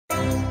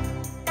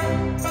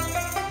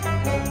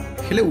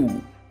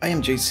Hello, I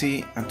am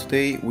JC and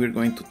today we're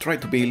going to try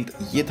to build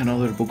yet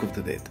another Book of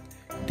the Dead.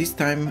 This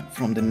time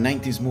from the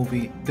 90s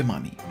movie The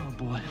Mummy. Oh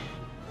boy.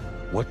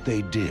 What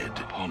they did.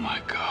 Oh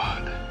my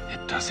god,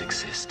 it does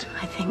exist.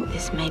 I think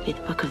this may be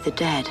the Book of the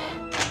Dead.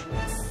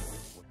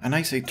 And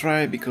I say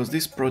try because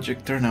this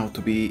project turned out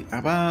to be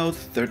about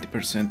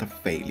 30% a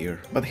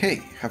failure. But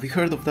hey, have you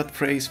heard of that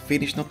phrase,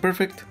 finished not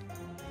perfect?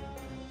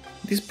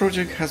 This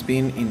project has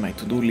been in my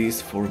to-do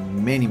list for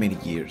many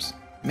years.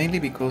 Mainly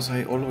because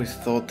I always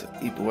thought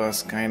it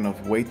was kind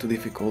of way too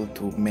difficult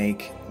to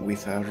make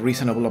with a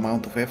reasonable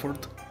amount of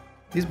effort.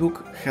 This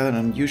book had an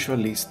unusual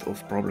list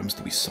of problems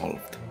to be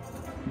solved.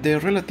 The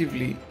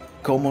relatively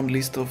common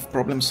list of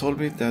problems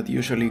solved that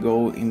usually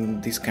go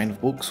in this kind of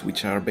books,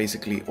 which are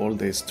basically all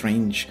the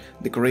strange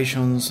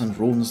decorations and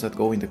runes that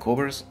go in the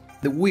covers.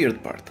 The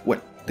weird part,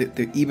 well,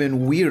 the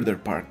even weirder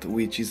part,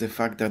 which is the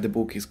fact that the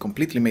book is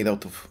completely made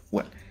out of,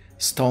 well,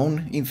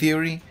 stone in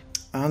theory,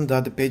 and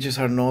that the pages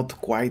are not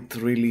quite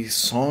really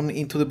sewn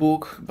into the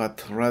book,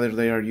 but rather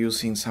they are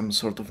using some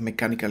sort of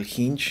mechanical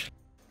hinge,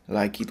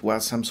 like it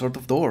was some sort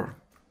of door.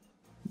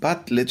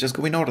 But let's just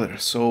go in order,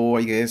 so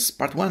I guess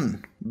part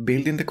 1,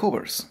 building the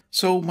covers.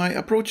 So my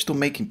approach to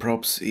making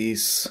props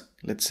is,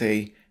 let's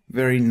say,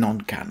 very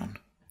non-canon.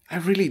 I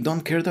really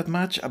don't care that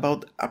much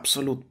about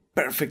absolute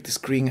perfect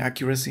screen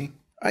accuracy.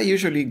 I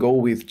usually go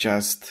with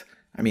just,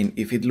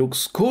 if it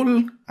looks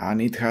cool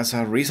and it has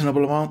a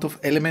reasonable amount of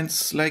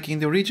elements like in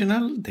the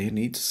original, then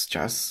it's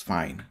just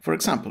fine. For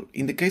example,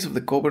 in the case of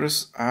the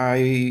covers,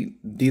 I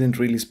didn't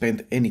really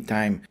spend any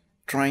time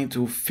trying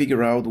to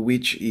figure out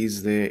which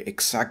is the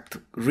exact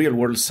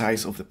real-world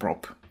size of the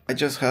prop. I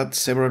just had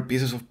several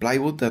pieces of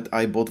plywood that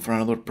I bought for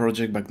another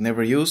project but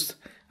never used,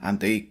 and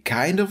they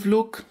kind of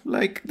look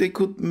like they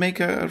could make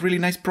a really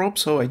nice prop,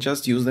 so I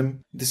just used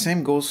them. The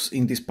same goes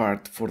in this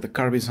part for the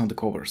carvings on the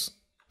covers.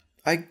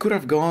 I could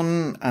have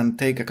gone and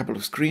take a couple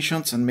of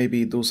screenshots and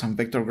maybe do some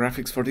vector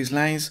graphics for these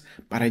lines,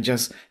 but I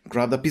just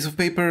grabbed a piece of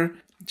paper,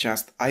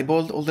 just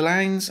eyeballed all the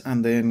lines,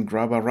 and then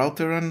grab a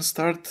router and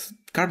start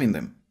carving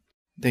them.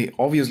 They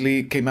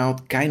obviously came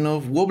out kind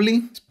of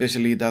wobbly,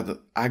 especially that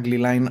ugly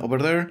line over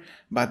there,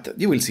 but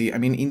you will see,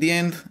 in the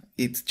end,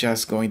 it's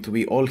just going to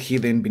be all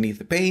hidden beneath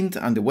the paint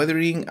and the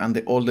weathering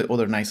and all the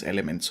other nice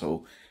elements,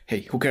 so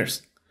hey, who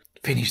cares?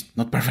 Finished,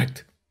 not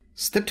perfect.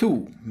 Step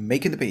 2,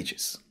 making the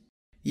pages.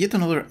 Yet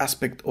another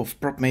aspect of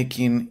prop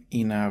making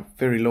in a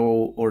very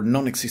low or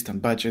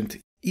non-existent budget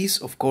is,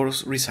 of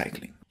course,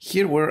 recycling.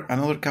 Here were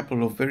another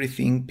couple of very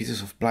thin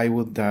pieces of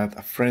plywood that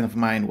a friend of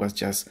mine was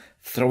just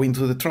throwing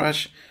into the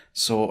trash,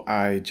 so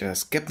I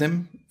just kept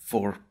them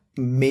for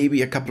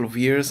maybe a couple of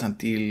years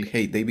until,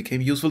 hey, they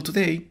became useful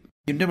today.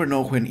 You never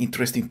know when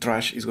interesting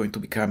trash is going to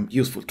become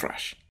useful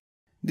trash.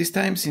 This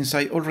time, since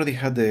I already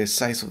had the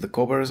size of the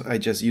covers, I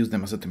just used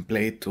them as a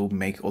template to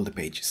make all the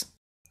pages.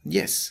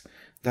 Yes,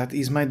 that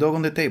is my dog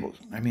on the table.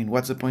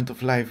 What's the point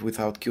of life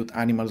without cute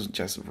animals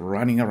just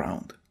running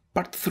around?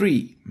 Part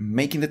 3,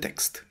 making the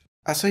text.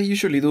 As I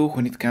usually do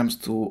when it comes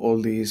to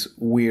all these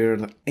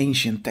weird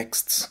ancient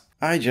texts,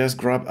 I just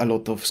grab a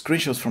lot of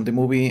screenshots from the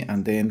movie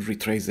and then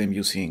retrace them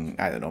using,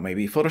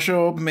 maybe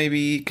Photoshop,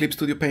 maybe Clip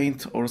Studio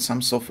Paint or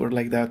some software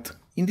like that.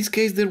 In this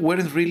case, there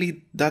weren't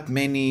really that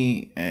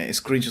many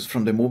screenshots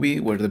from the movie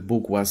where the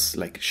book was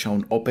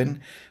shown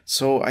open,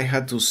 so I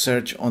had to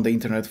search on the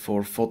internet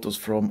for photos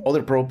from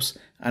elderprops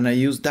and I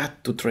used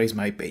that to trace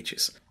my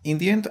pages. In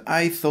the end,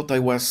 I thought I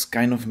was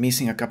kind of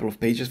missing a couple of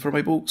pages for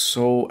my book,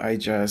 so I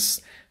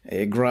just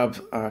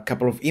grabbed a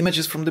couple of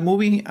images from the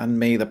movie and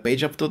made a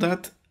page up to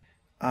that.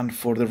 And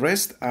for the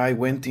rest, I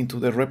went into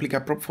the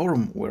replica prop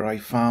forum where I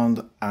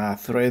found a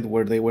thread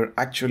where they were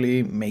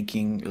actually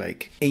making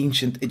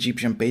ancient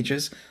Egyptian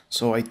pages,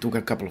 so I took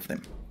a couple of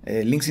them.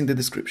 Links in the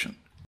description.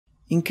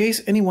 In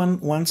case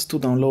anyone wants to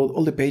download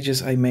all the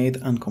pages I made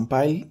and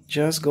compile,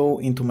 just go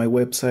into my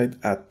website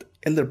at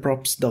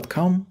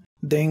elderprops.com,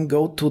 then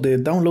go to the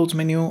downloads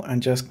menu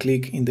and just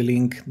click in the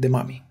link The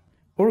Mummy.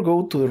 Or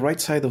go to the right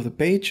side of the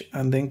page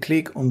and then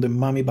click on the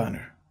Mummy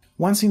banner.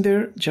 Once in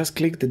there, just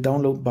click the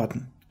download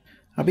button.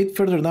 A bit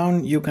further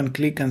down you can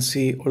click and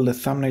see all the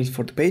thumbnails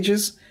for the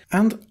pages,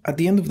 and at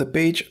the end of the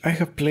page I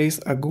have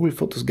placed a Google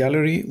Photos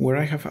gallery where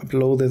I have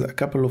uploaded a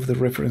couple of the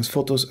reference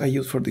photos I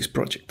used for this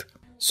project.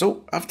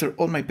 So after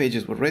all my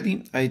pages were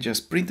ready, I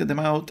just printed them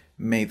out,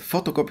 made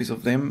photocopies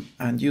of them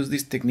and used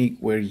this technique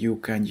where you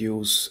can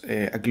use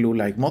a glue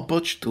like Mod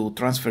Podge to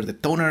transfer the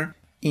toner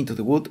into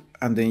the wood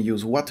and then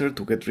use water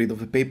to get rid of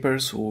the paper,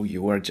 so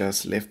you are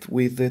just left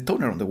with the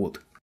toner on the wood.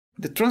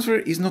 The transfer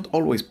is not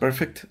always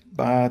perfect,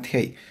 but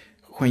hey,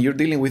 when you're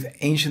dealing with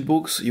ancient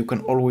books, you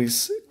can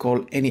always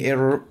call any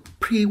error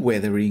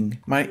pre-weathering.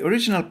 My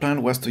original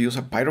plan was to use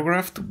a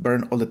pyrograph to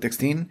burn all the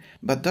text in,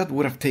 but that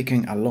would have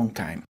taken a long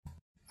time.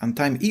 And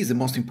time is the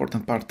most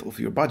important part of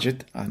your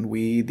budget, and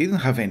we didn't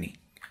have any.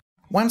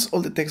 Once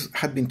all the text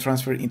had been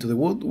transferred into the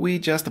wood, we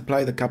just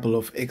applied a couple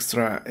of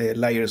extra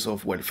layers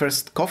of,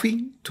 first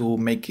coffee to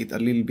make it a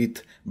little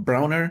bit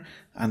browner,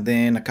 and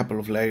then a couple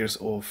of layers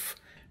of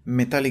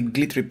metallic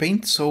glittery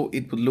paint so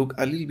it would look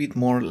a little bit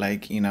more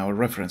like in our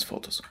reference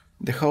photos.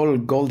 The whole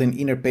golden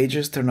inner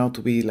pages turned out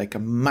to be like a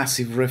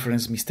massive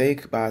reference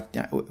mistake, but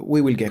yeah, we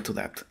will get to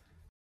that.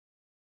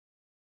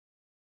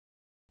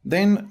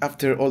 Then,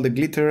 after all the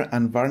glitter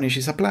and varnish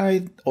is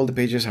applied, all the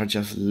pages are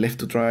just left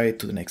to dry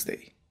to the next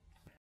day.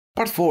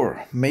 Part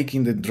 4.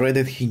 Making the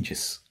dreaded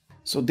hinges.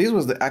 So this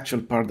was the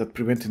actual part that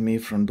prevented me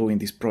from doing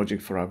this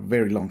project for a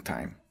very long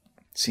time,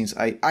 since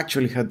I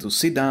actually had to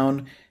sit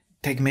down,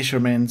 take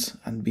measurements,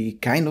 and be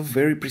kind of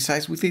very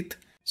precise with it.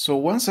 So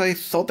once I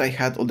thought I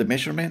had all the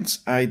measurements,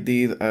 I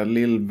did a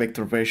little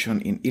vector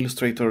version in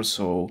Illustrator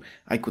so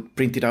I could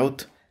print it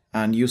out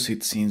and use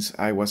it, since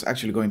I was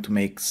actually going to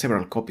make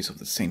several copies of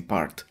the same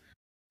part.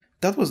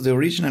 That was the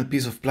original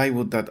piece of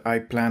plywood that I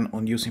planned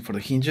on using for the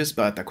hinges,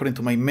 but according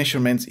to my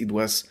measurements it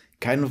was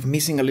kind of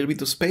missing a little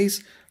bit of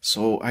space,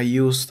 so I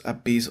used a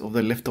piece of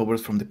the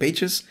leftovers from the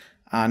pages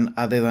and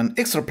added an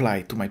extra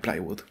ply to my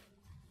plywood.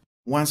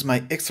 Once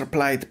my extra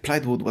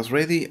plywood was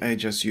ready, I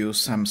just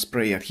used some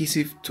spray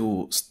adhesive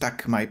to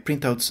stack my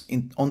printouts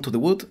onto the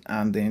wood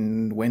and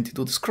then went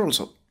into the scroll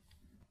saw.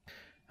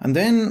 And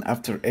then,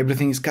 after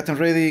everything is cut and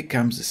ready,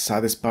 comes the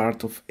saddest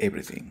part of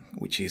everything,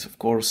 which is of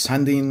course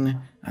sanding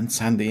and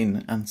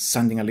sanding and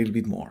sanding a little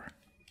bit more.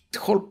 The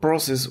whole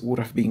process would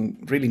have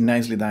been really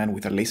nicely done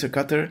with a laser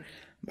cutter,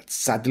 but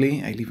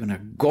sadly I live in a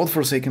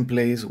godforsaken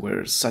place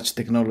where such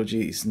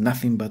technology is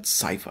nothing but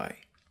sci-fi.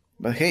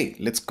 But hey,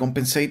 let's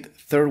compensate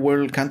third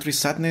world country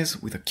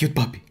sadness with a cute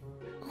puppy.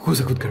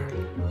 Who's a good girl?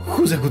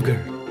 Who's a good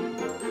girl?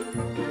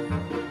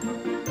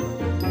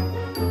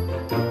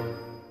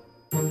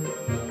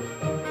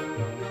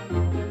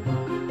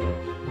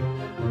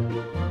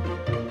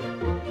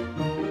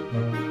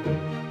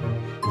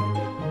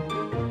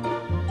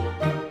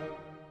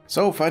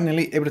 So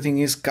finally everything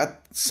is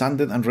cut,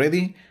 sanded and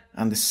ready,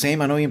 and the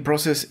same annoying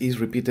process is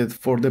repeated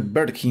for the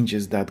bird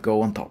hinges that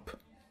go on top.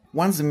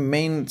 Once the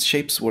main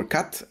shapes were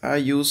cut, I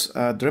used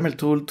a Dremel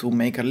tool to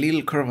make a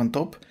little curve on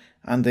top,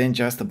 and then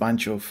just a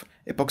bunch of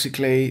epoxy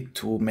clay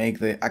to make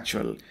the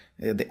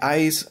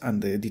eyes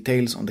and the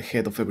details on the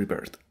head of every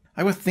bird.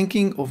 I was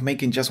thinking of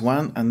making just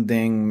one and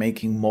then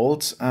making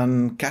molds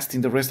and casting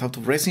the rest out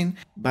of resin,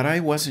 but I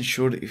wasn't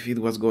sure if it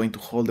was going to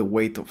hold the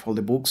weight of all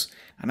the books,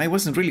 and I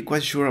wasn't really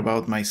quite sure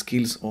about my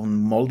skills on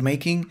mold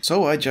making,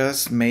 so I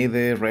just made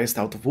the rest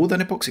out of wood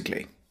and epoxy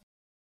clay.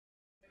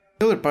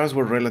 The other parts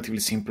were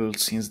relatively simple,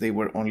 since they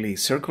were only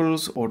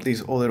circles or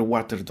these other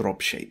water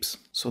drop shapes,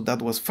 so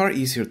that was far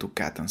easier to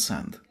cut and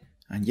sand,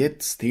 and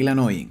yet still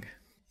annoying.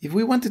 If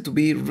we wanted to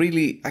be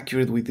really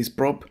accurate with this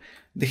prop,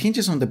 the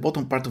hinges on the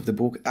bottom part of the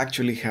book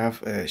actually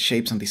have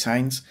shapes and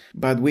designs,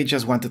 but we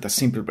just wanted a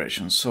simple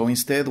version, so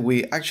instead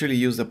we actually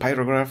used a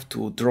pyrograph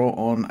to draw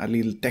on a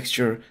little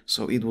texture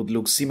so it would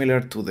look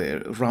similar to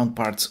the round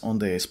parts on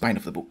the spine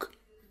of the book.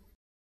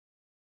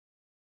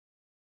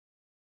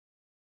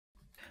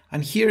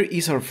 And here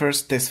is our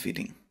first test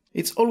fitting.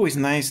 It's always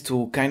nice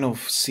to kind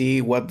of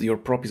see what your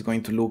prop is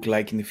going to look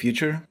like in the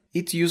future.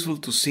 It's useful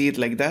to see it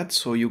like that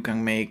so you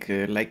can make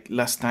like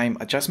last time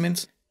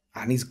adjustments,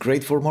 and it's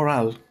great for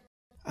morale.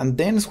 And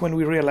then when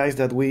we realized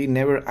that we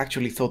never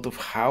actually thought of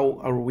how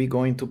are we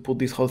going to put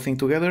this whole thing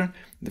together,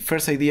 the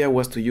first idea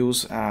was to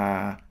use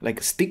like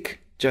a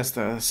stick, just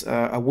as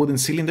a wooden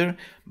cylinder,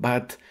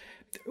 but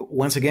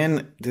once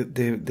again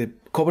the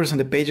covers and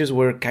the pages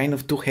were kind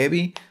of too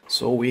heavy,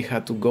 so we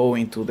had to go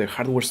into the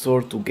hardware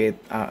store to get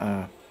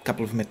a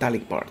couple of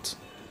metallic parts.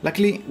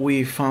 Luckily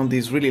we found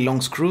these really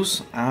long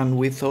screws, and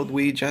we thought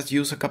we'd just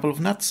use a couple of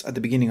nuts at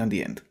the beginning and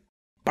the end.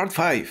 Part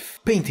 5.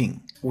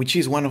 Painting, which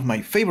is one of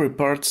my favorite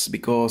parts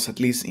because at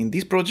least in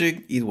this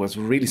project it was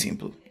really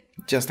simple.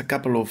 Just a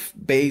couple of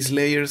base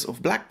layers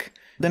of black,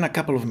 then a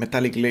couple of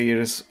metallic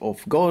layers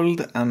of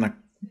gold and a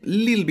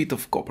little bit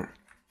of copper.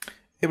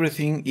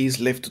 Everything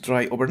is left to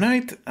dry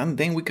overnight, and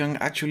then we can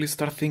actually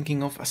start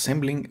thinking of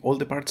assembling all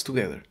the parts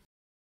together.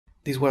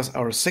 This was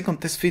our second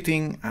test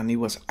fitting, and it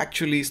was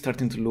actually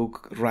starting to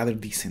look rather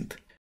decent.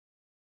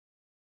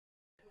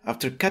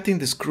 After cutting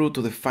the screw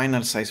to the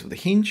final size of the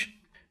hinge,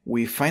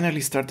 we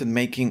finally started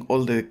making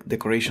all the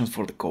decorations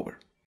for the cover.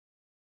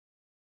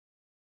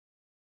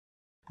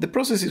 The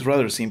process is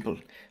rather simple.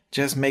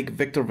 Just make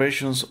vector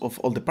versions of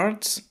all the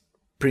parts,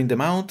 print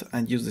them out,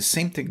 and use the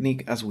same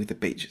technique as with the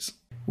pages.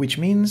 Which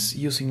means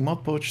using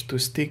Mod Podge to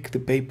stick the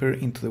paper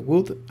into the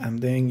wood and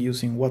then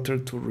using water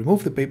to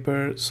remove the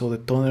paper so the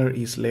toner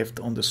is left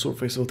on the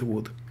surface of the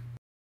wood.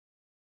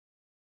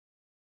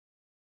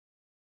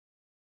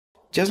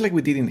 Just like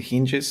we did in the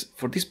hinges,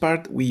 for this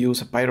part we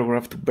use a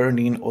pyrograph to burn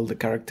in all the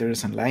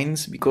characters and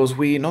lines, because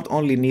we not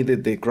only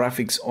needed the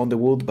graphics on the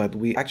wood, but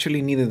we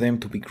actually needed them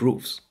to be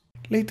grooves.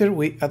 Later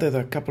we added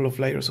a couple of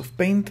layers of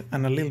paint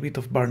and a little bit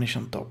of varnish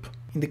on top.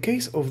 In the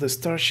case of the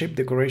star-shaped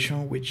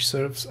decoration, which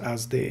serves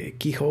as the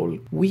keyhole,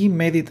 we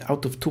made it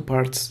out of two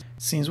parts,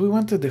 since we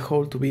wanted the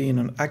hole to be in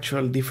an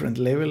actual different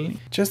level,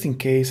 just in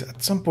case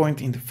at some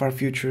point in the far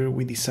future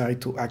we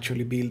decide to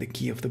actually build the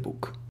key of the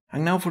book.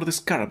 And now for the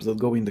scarabs that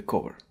go in the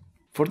cover.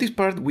 For this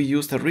part we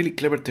used a really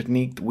clever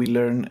technique we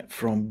learned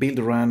from Build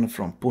Run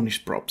from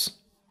Punished Props.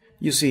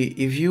 You see,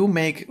 if you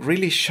make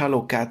really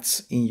shallow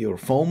cuts in your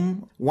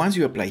foam, once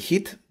you apply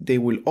heat, they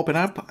will open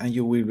up and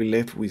you will be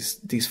left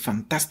with these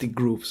fantastic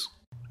grooves.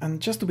 And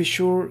just to be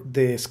sure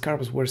the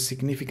scarps were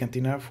significant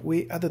enough,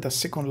 we added a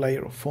second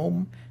layer of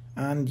foam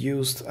and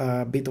used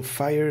a bit of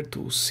fire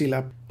to seal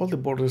up all the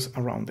borders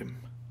around them.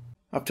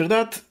 After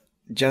that,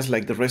 just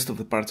like the rest of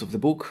the parts of the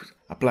book,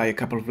 apply a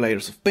couple of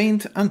layers of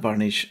paint and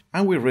varnish,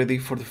 and we're ready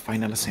for the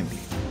final assembly.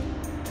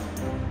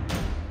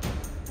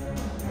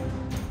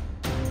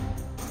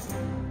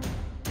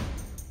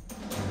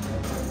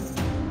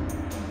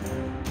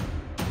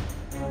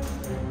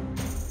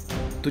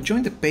 To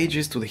join the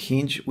pages to the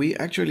hinge, we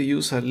actually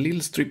use a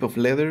little strip of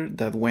leather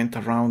that went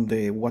around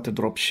the water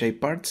drop shape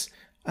parts,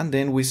 and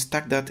then we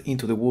stuck that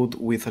into the wood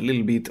with a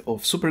little bit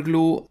of super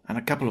glue and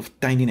a couple of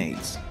tiny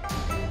nails.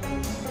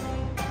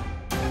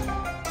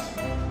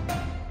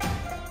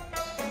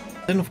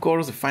 Then of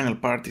course the final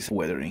part is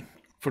weathering.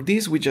 For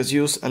this we just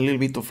use a little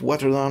bit of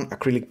watered down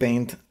acrylic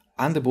paint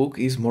and the book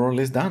is more or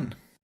less done.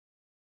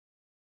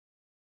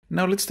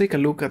 Now let's take a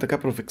look at a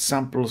couple of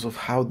examples of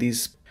how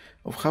this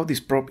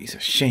prop is a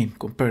shame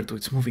compared to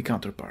its movie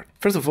counterpart.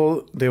 First of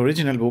all, the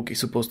original book is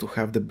supposed to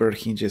have the bird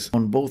hinges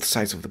on both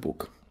sides of the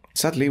book.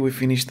 Sadly, we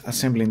finished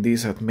assembling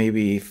this at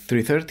maybe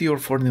 3:30 or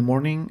 4 in the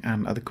morning,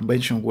 and at the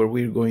convention where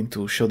we're going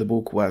to show the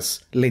book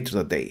was later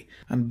that day.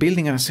 And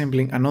building and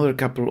assembling another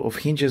couple of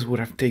hinges would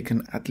have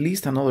taken at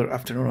least another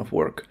afternoon of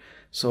work,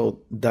 so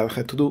that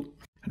had to do.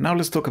 Now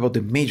let's talk about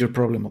the major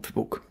problem of the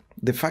book.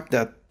 The fact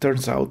that,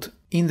 turns out,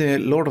 in the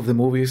lore of the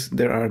movies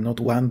there are not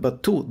one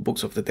but two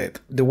Books of the Dead.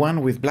 The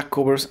one with black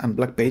covers and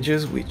black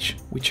pages,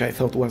 which I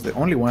thought was the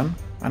only one,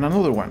 and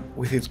another one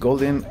with its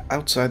golden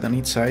outside and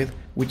inside,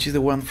 which is the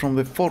one from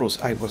the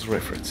photos I was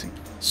referencing.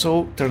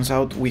 So, turns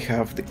out we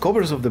have the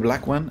covers of the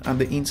black one and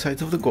the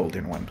insides of the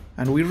golden one.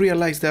 And we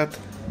realized that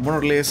more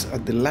or less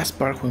at the last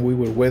part when we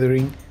were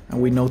weathering,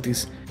 and we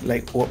noticed,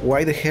 like,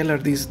 why the hell are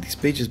these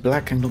pages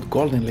black and not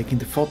golden like in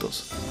the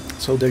photos?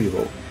 So there you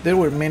go. There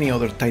were many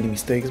other tiny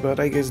mistakes, but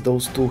I guess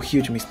those two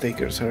huge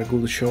mistakes are a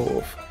good show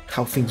of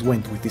how things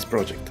went with this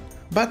project.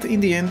 But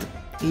in the end,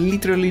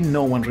 literally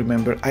no one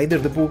remembered either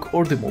the book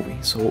or the movie,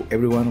 so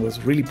everyone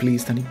was really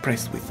pleased and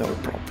impressed with our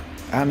prop.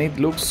 And it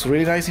looks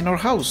really nice in our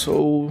house,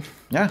 so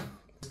yeah,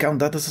 count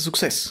that as a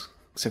success.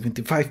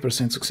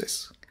 75%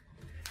 success.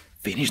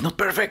 Finished not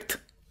perfect!